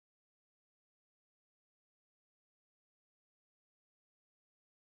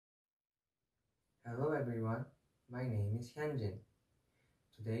Hello everyone, my name is Hyunjin.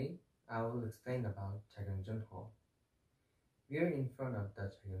 Today I will explain about Jagyeongjeon Hall. We are in front of the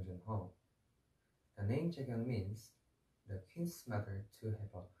Jagyeongjeon Hall. The name Jaegyeong means the queen's mother to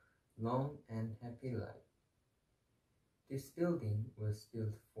have a long and happy life. This building was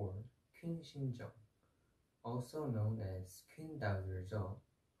built for Queen Shinjeong, also known as Queen Daojeo,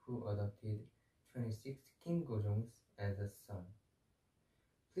 who adopted 26 King Gojongs as a son.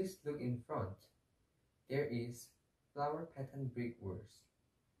 Please look in front. There is flower pattern brick walls.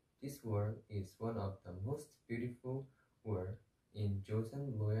 This wall is one of the most beautiful walls in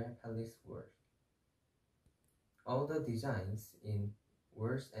Joseon Royal Palace world. All the designs in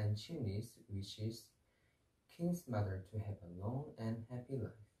walls and chimneys wishes King's mother to have a long and happy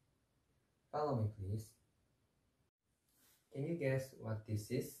life. Follow me please. Can you guess what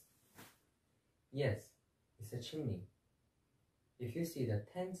this is? Yes, it's a chimney. If you see the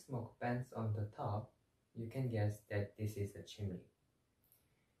 10 smoke bands on the top, you can guess that this is a chimney.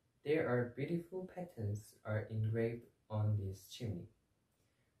 There are beautiful patterns are engraved on this chimney.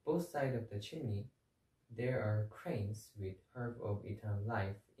 Both sides of the chimney, there are cranes with herb of eternal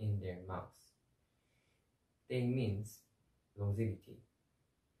life in their mouths. They means longevity.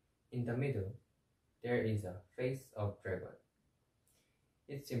 In the middle, there is a face of dragon.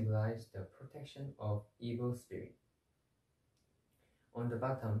 It symbolizes the protection of evil spirit. On the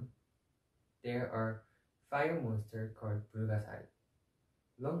bottom, there are fire monsters called Bulgasari.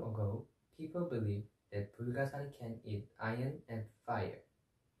 Long ago, people believed that Bulgasari can eat iron and fire.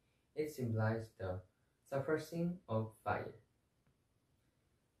 It symbolizes the suppressing of fire.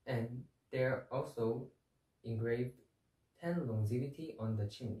 And there are also engraved 10 longevity on the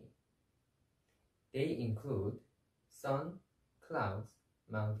chimney. They include sun, clouds,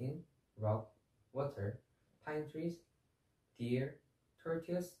 mountain, rock, water, pine trees, deer,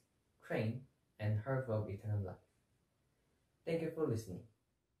 tortoise, crane, and herb of eternal life. Thank you for listening.